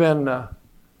I've been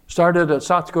started at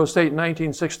South Dakota State in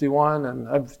 1961, and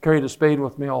I've carried a spade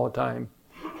with me all the time.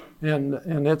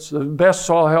 And it's the best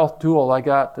soil health tool I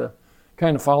got to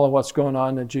kind of follow what's going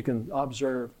on that you can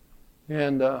observe.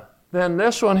 And then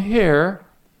this one here,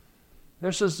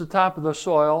 this is the top of the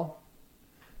soil.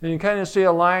 And you kind of see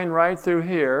a line right through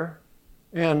here.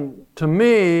 And to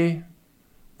me,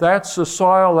 that's the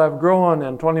soil I've grown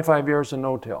in 25 years in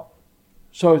no-till.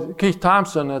 So Keith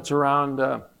Thompson, that's around,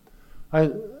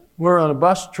 we're on a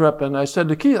bus trip, and I said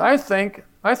to Keith, I think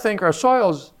our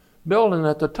soil's building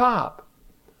at the top.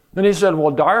 And he said,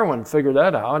 well, Darwin figured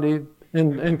that out.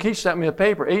 And Keith sent me a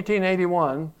paper,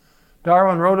 1881.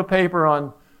 Darwin wrote a paper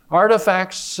on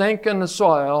Artifacts sink in the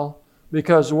soil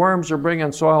because worms are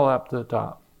bringing soil up to the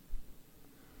top.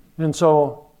 And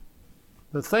so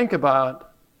to think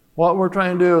about what we're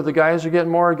trying to do, the guys are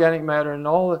getting more organic matter and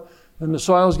and the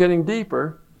soil's getting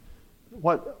deeper.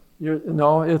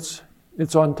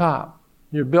 It's on top.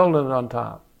 You're building it on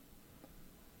top.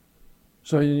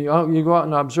 So you go out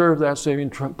and observe that, so you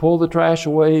can pull the trash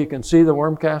away, you can see the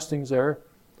worm castings there,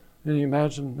 and you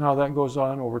imagine how that goes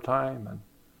on over time.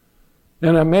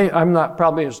 And I'm not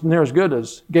probably near as good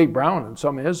as Gabe Brown in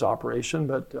some of his operation,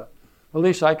 but at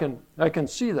least I can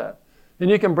see that. And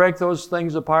you can break those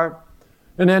things apart.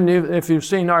 And then if you've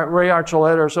seen Ray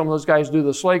Archuleta or some of those guys do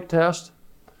the slake test,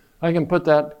 I can put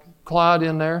that clod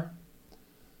in there,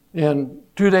 and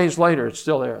 2 days later it's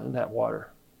still there in that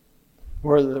water.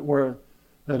 Where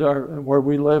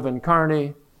we live in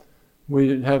Kearney,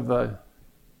 we have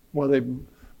they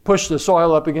push the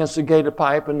soil up against the gated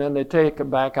pipe, and then they take it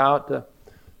back out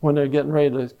when they're getting ready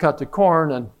to cut the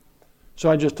corn. And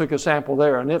so I just took a sample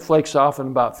there, and it flakes off in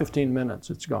about 15 minutes.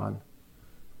 It's gone.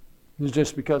 It's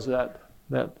just because of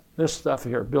this stuff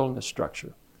here, building the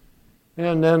structure.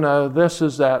 And then this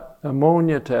is that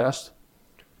ammonia test.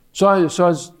 So I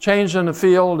was changed in the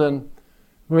field, and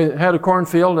we had a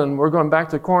cornfield, and we're going back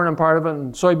to corn on part of it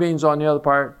and soybeans on the other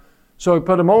part. So we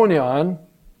put ammonia on,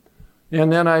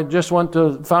 and then I just found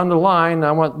a line.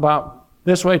 I went about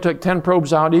this way, took 10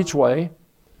 probes out each way.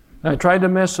 And I tried to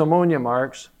miss ammonia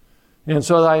marks. And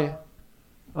so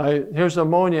here's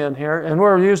ammonia in here, and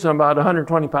we're using about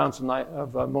 120 pounds of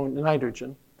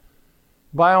nitrogen.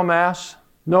 Biomass,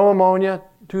 no ammonia,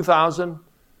 2,000,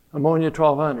 ammonia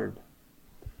 1,200.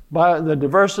 The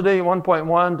diversity,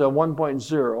 1.1 to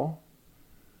 1.0.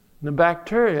 The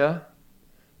bacteria,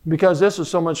 because this is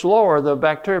so much lower, the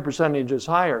bacteria percentage is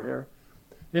higher here.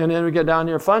 And then we get down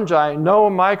here, fungi, no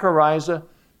mycorrhiza,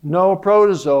 no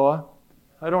protozoa.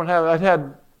 I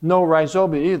had no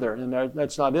rhizobia either, and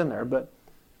that's not in there. But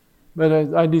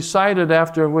I decided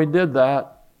after we did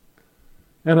that,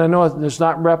 and I know it's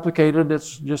not replicated,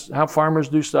 it's just how farmers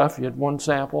do stuff. You had one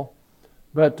sample.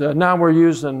 But now we're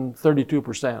using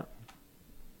 32%.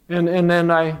 And then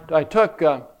I took,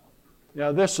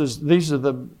 these are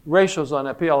the ratios on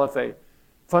that PLFA.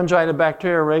 Fungi to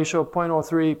bacteria ratio,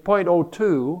 0.03,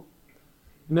 0.02.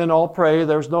 And then all prey,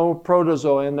 there's no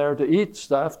protozoa in there to eat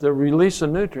stuff, to release the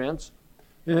nutrients.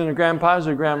 And then a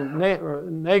gram-positive,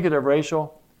 gram-negative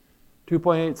ratio,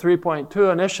 2.8,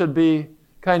 3.2, and this should be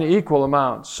kind of equal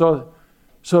amounts. So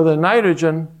the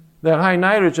nitrogen, that high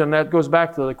nitrogen, that goes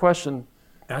back to the question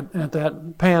at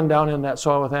that pan down in that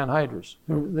soil with anhydrous.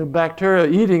 The bacteria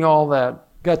eating all that,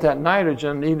 got that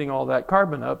nitrogen, eating all that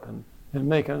carbon up and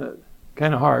making it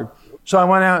kind of hard. So I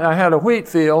went out, I had a wheat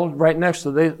field right next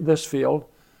to this field,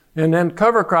 and then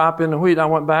cover crop in the wheat. I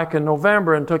went back in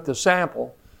November and took the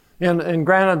sample. And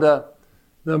granted,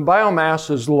 the biomass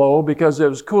is low because it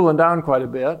was cooling down quite a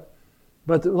bit,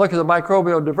 but look at the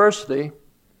microbial diversity.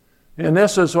 And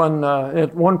this is when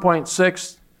at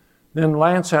 1.6, then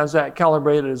Lance has that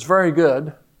calibrated. It's very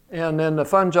good. And then the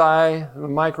fungi, the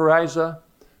mycorrhiza,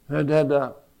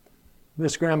 had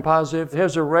this gram-positive.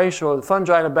 Here's a ratio of the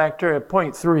fungi to bacteria,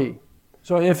 0.3.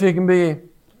 So if you can be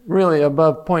really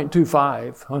above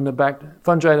 0.25 on the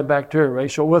fungi to bacteria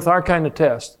ratio with our kind of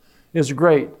test, is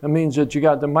great. It means that you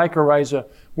got the mycorrhiza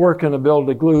working to build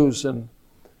the glues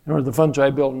or the fungi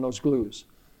building those glues.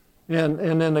 And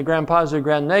then the gram-positive,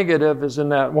 gram-negative is in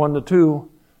that 1 to 2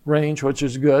 range, which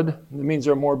is good. It means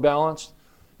they're more balanced.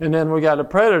 And then we got a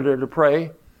predator to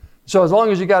prey. So as long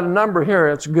as you got a number here,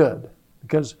 it's good.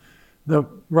 Because the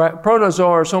protozoa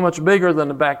are so much bigger than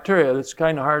the bacteria, it's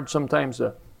kind of hard sometimes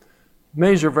to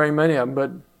measure very many of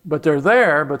them. But they're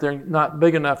there, but they're not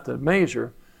big enough to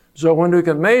measure. So when we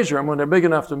can measure them, when they're big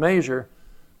enough to measure,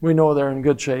 we know they're in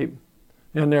good shape.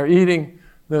 And they're eating.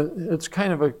 It's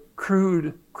kind of a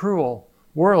cruel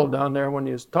world down there when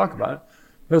you talk about it,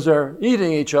 because they're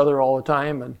eating each other all the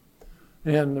time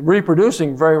and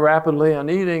reproducing very rapidly and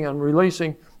eating and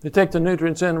releasing. They take the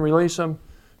nutrients in and release them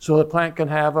so the plant can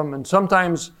have them. And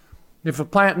sometimes if a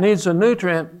plant needs a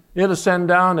nutrient, it'll send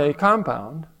down a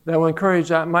compound that will encourage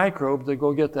that microbe to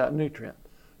go get that nutrient.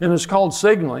 And it's called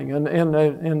signaling. And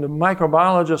the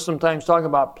microbiologists sometimes talk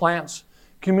about plants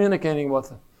communicating with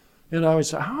them. And I always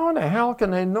say, how in the hell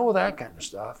can they know that kind of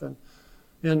stuff? And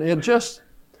it's just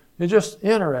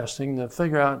interesting to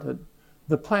figure out that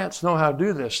the plants know how to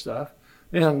do this stuff.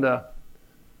 And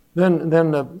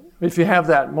then if you have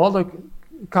that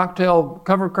multi-cocktail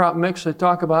cover crop mix they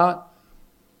talk about,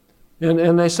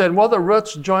 and they said, well, the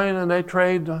roots join and they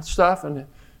trade stuff. And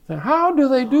how do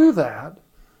they do that?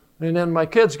 And then my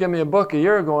kids gave me a book a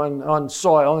year ago on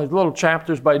soil. There's little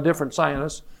chapters by different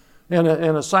scientists. And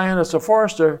a scientist, a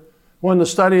forester, wanted to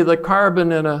study the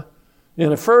carbon in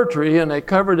a fir tree, and they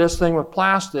covered this thing with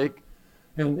plastic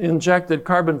and injected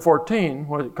carbon-14,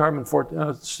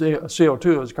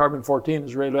 CO2 is carbon-14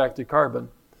 is radioactive carbon.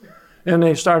 And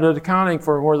they started accounting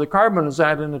for where the carbon was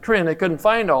at in the tree, and they couldn't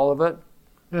find all of it.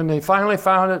 And they finally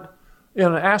found it in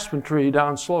an aspen tree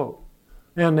downslope.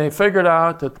 And they figured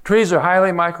out that the trees are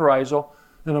highly mycorrhizal,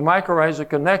 and the mycorrhiza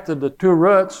connected the two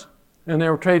roots, and they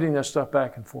were trading this stuff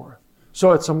back and forth.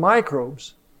 So it's the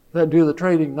microbes that do the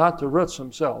trading, not the roots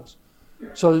themselves.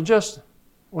 So it just,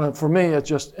 well, for me, it's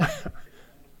just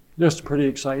pretty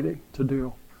exciting to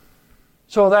do.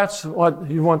 So that's what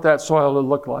you want that soil to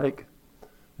look like.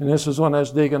 And this is when I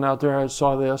was digging out there, I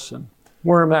saw this, and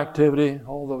worm activity,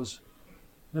 all those.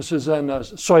 This is in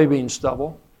soybean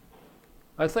stubble.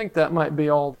 I think that might be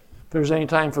all. If there's any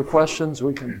time for questions,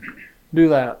 we can do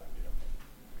that.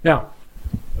 Yeah.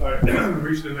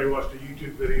 Recently I watched a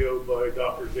YouTube video by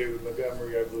Dr. David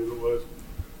Montgomery, I believe it was,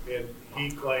 and he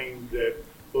claimed that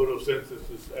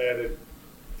photosynthesis added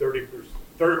 30%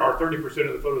 of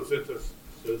the photosynthesis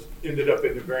ended up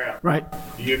in the ground. Right.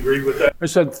 Do you agree with that? I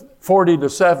said 40 to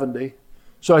 70,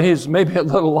 so he's maybe a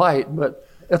little light, but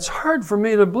it's hard for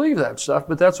me to believe that stuff,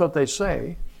 but that's what they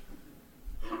say.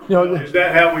 You know, is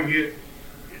that how we get,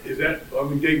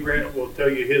 Dave Grant will tell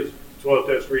you his soil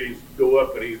test readings go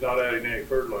up, but he's not adding any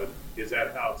fertilizer. Is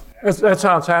that how it's happening? That's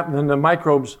how it's happening. The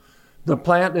microbes, the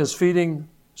plant is feeding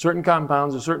certain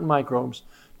compounds or certain microbes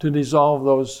to dissolve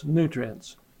those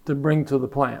nutrients to bring to the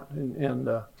plant. And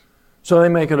so they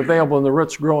make it available, and the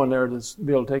roots grow in there to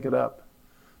be able to take it up.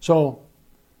 So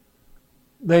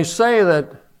they say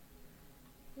that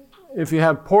if you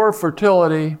have poor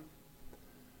fertility,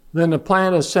 then the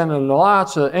plant is sending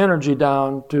lots of energy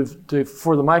down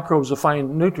for the microbes to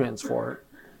find nutrients for it.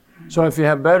 So if you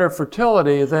have better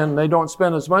fertility, then they don't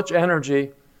spend as much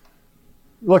energy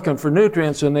looking for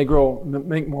nutrients, and they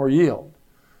make more yield.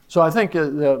 So I think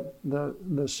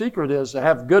the secret is to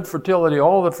have good fertility,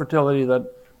 all the fertility that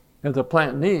the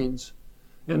plant needs,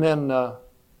 and then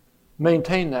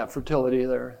maintain that fertility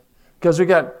there. Because we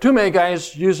got too many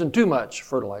guys using too much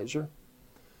fertilizer.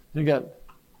 And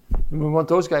we want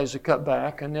those guys to cut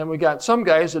back. And then we got some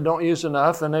guys that don't use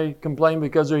enough, and they complain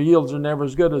because their yields are never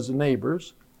as good as the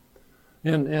neighbors.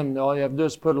 And all you have to do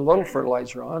is put a little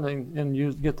fertilizer on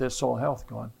and get this soil health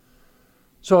going.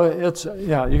 So it's,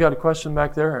 yeah, you got a question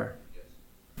back there? Yes.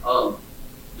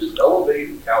 Does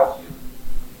elevated calcium,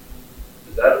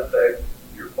 does that affect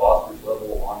your phosphorus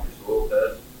level on your soil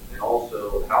test? And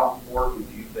also, how important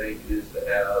do you think it is to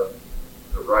have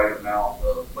the right amount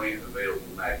of plant available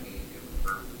magnesium in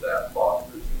terms of that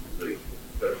phosphorus utilization?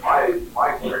 Because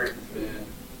my experience has been,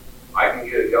 I can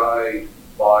get a guy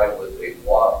by with a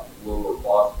lot lower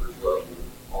phosphorus level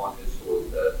on his soil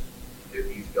test if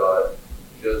he's got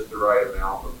just the right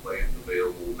amount of plants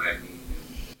available magnesium in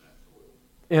that soil.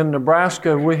 In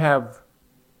Nebraska, we have,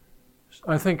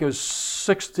 I think it's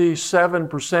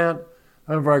 67%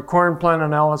 of our corn plant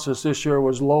analysis this year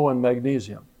was low in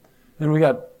magnesium. And we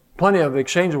got plenty of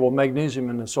exchangeable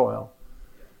magnesium in the soil.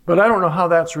 But I don't know how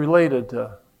that's related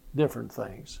to different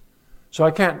things. So I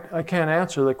can't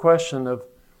answer the question of,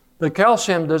 the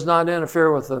calcium does not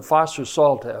interfere with the phosphorus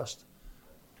soil test.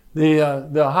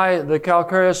 The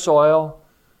calcareous soil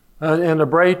and the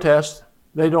Bray test,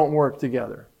 they don't work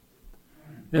together.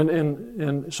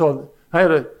 And so I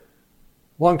had a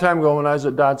long time ago when I was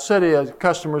at Dodge City, a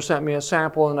customer sent me a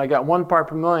sample, and I got 1 part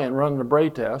per million running the Bray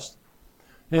test.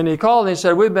 And he called and he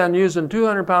said, we've been using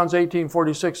 200 pounds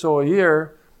 1846 a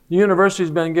year. The university's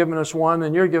been giving us 1,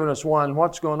 and you're giving us 1.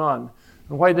 What's going on?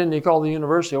 And why didn't he call the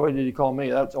university? Why did he call me?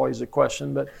 That's always a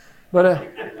question. But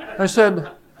I said,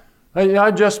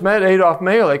 I just met Adolf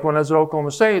Malik when I was at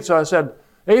Oklahoma State. So I said,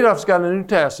 Adolf's got a new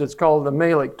test. It's called the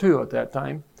Malik 2 at that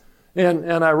time.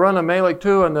 And I run a Malik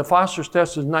 2, and the phosphorus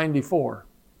test is 94.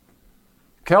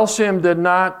 Calcium did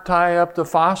not tie up the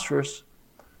phosphorus.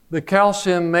 The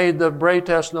calcium made the Bray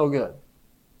test no good.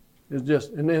 It's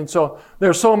just, and so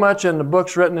there's so much in the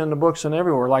books, written in the books and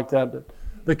everywhere like that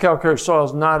the calcareous soil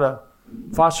is not a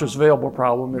phosphorus available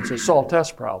problem, it's a soil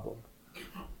test problem.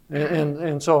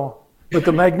 And so, but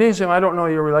the magnesium, I don't know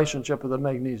your relationship with the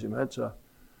magnesium. That's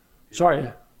sorry.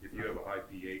 If you have a high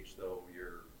pH, though,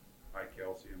 your high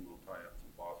calcium will tie up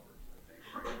some phosphorus, I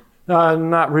think, right?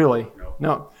 Not really.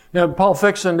 No. Yeah, Paul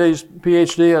Fixon, his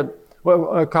PhD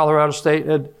at Colorado State,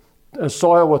 had a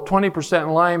soil with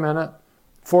 20% lime in it.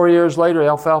 4 years later,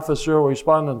 alfalfa zero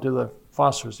responded to the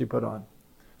phosphorus he put on.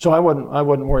 So I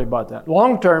wouldn't worry about that.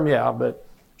 Long term, yeah, but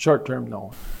short term,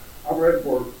 no. I read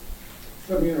where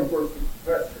some university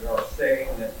professors are saying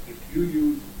that if you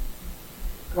use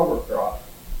cover crop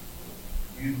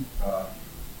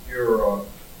your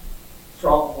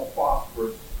soluble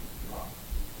phosphorus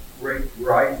rate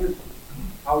rises,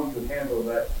 how you handle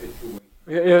that situation?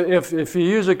 If you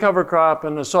use a cover crop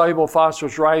and the soluble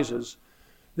phosphorus rises,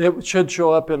 it should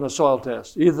show up in the soil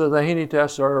test, either the Haney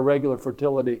test or a regular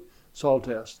fertility soil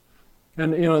test.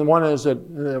 And one is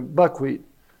that buckwheat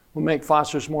will make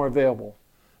phosphorus more available.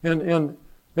 And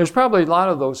there's probably a lot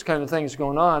of those kind of things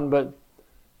going on, but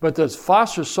the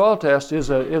phosphorus soil test is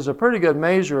a pretty good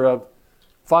measure of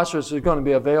phosphorus is going to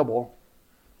be available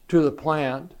to the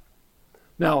plant.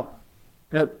 Now,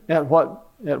 at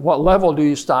what level do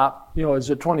you stop? Is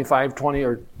it 25, 20,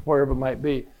 or wherever it might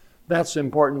be? That's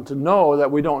important to know that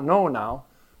we don't know now.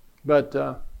 But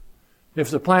if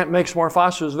the plant makes more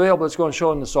phosphorus available, it's going to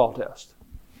show in the soil test.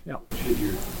 Yeah. Should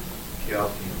your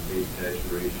calcium base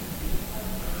saturation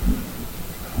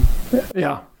be?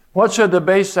 Yeah. What should the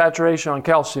base saturation on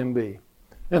calcium be?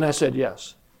 And I said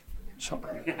yes. So,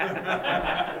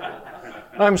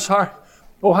 I'm sorry.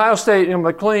 Ohio State,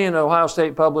 McLean, Ohio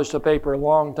State published a paper a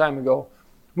long time ago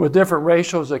with different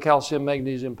ratios of calcium,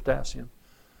 magnesium, potassium.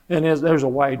 And there's a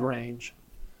wide range.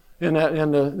 In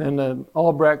the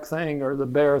Albrecht thing or the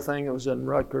Bayer thing that was in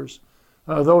Rutgers,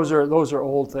 those are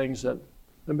old things that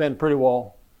have been pretty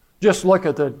well. Just look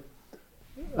at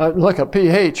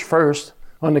pH first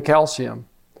on the calcium.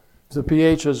 If the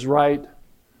pH is right,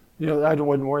 I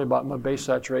wouldn't worry about my base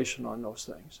saturation on those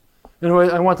things. Anyway,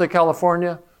 I went to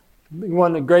California,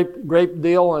 won a grape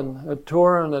deal and a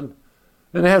tour, and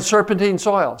they had serpentine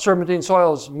soil. Serpentine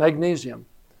soil is magnesium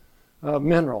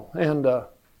mineral. And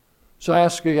so I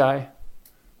asked a guy,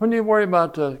 when do you worry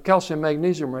about the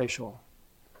calcium-magnesium ratio?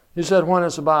 He said when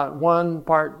it's about 1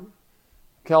 part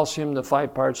calcium to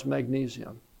 5 parts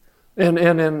magnesium. And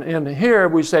in here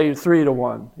we say 3 to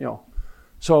 1,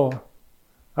 So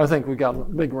I think we got a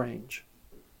big range.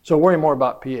 So worry more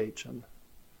about pH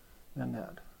than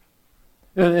that.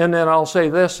 And then I'll say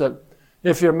this, that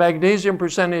if your magnesium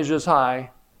percentage is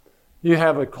high, you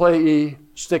have a clayey,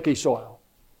 sticky soil.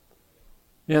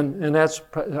 And that's,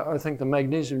 I think the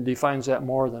magnesium defines that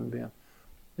more than being.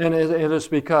 And it is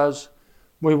because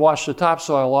we wash the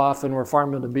topsoil off and we're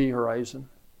farming the B horizon.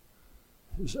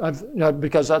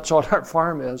 Because that's what our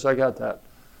farm is, I got that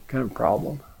kind of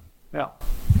problem. Yeah.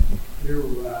 Your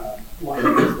one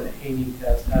is the Haney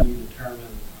test. How do you determine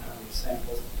how many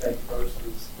samples to take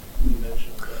versus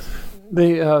conventional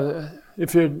testing?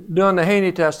 If you're doing the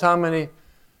Haney test, how many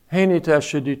Haney tests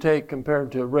should you take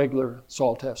compared to regular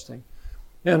soil testing?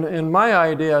 And my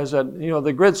idea is that,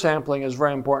 the grid sampling is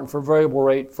very important for variable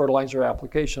rate fertilizer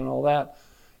application and all that.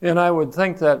 And I would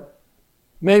think that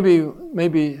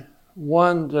maybe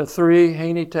 1 to 3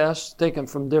 Haney tests taken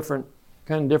from different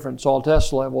soil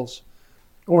test levels,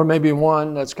 or maybe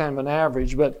 1 that's kind of an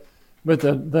average. But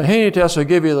the Haney test will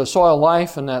give you the soil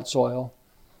life in that soil,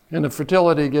 and the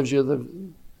fertility gives you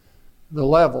the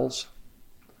levels.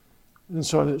 And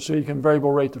so you can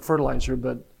variable rate the fertilizer,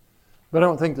 but I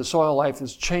don't think the soil life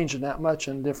is changing that much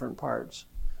in different parts.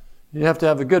 You have to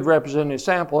have a good representative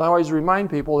sample. I always remind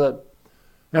people that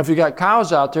if you got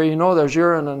cows out there, there's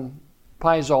urine and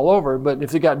pies all over, but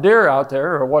if you got deer out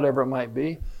there or whatever it might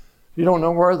be, you don't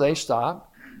know where they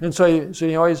stop. And so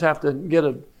you always have to get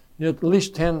at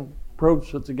least 10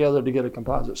 probes put together to get a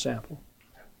composite sample.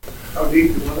 How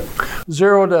deep you want it?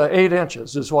 0 to 8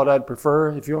 inches is what I'd prefer.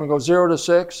 If you want to go 0 to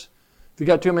 6, if you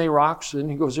got too many rocks, then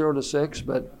you go 0 to 6,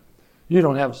 but you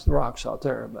don't have rocks out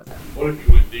there. But what if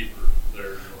you went deeper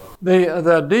there?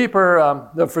 The deeper,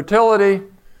 the fertility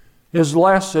is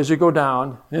less as you go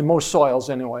down, in most soils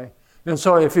anyway. And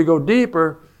so if you go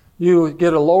deeper, you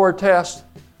get a lower test.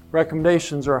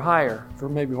 Recommendations are higher for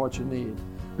maybe what you need,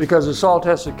 because the soil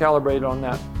test is calibrated on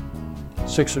that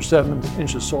 6 or 7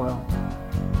 inches soil.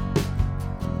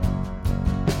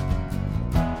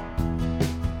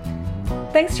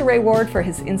 Thanks to Ray Ward for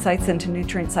his insights into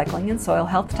nutrient cycling and soil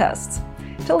health tests.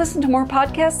 To listen to more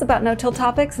podcasts about no-till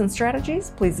topics and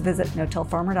strategies, please visit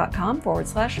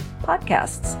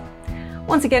notillfarmer.com/podcasts.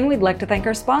 Once again, we'd like to thank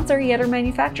our sponsor, Yetter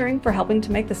Manufacturing, for helping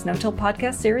to make this No-Till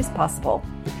podcast series possible.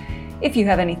 If you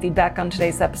have any feedback on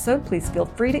today's episode, please feel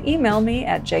free to email me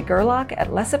at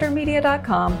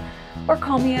jgerlach@lessitermedia.com or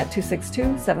call me at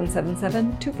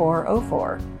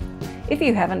 262-777-2404. If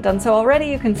you haven't done so already,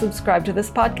 you can subscribe to this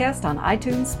podcast on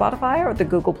iTunes, Spotify, or the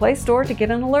Google Play Store to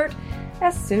get an alert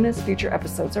as soon as future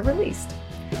episodes are released.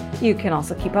 You can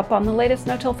also keep up on the latest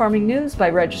no-till farming news by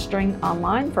registering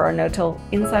online for our No-Till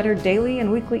Insider daily and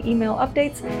weekly email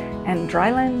updates and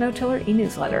Dryland No-Tiller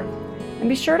e-newsletter. And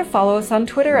be sure to follow us on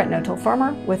Twitter at No-Till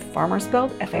Farmer, with farmer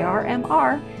spelled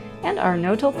F-A-R-M-R, and our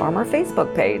No-Till Farmer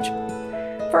Facebook page.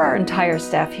 For our entire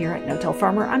staff here at No-Till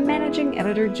Farmer, I'm Managing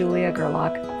Editor Julia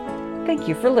Gerlach. Thank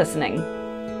you for listening.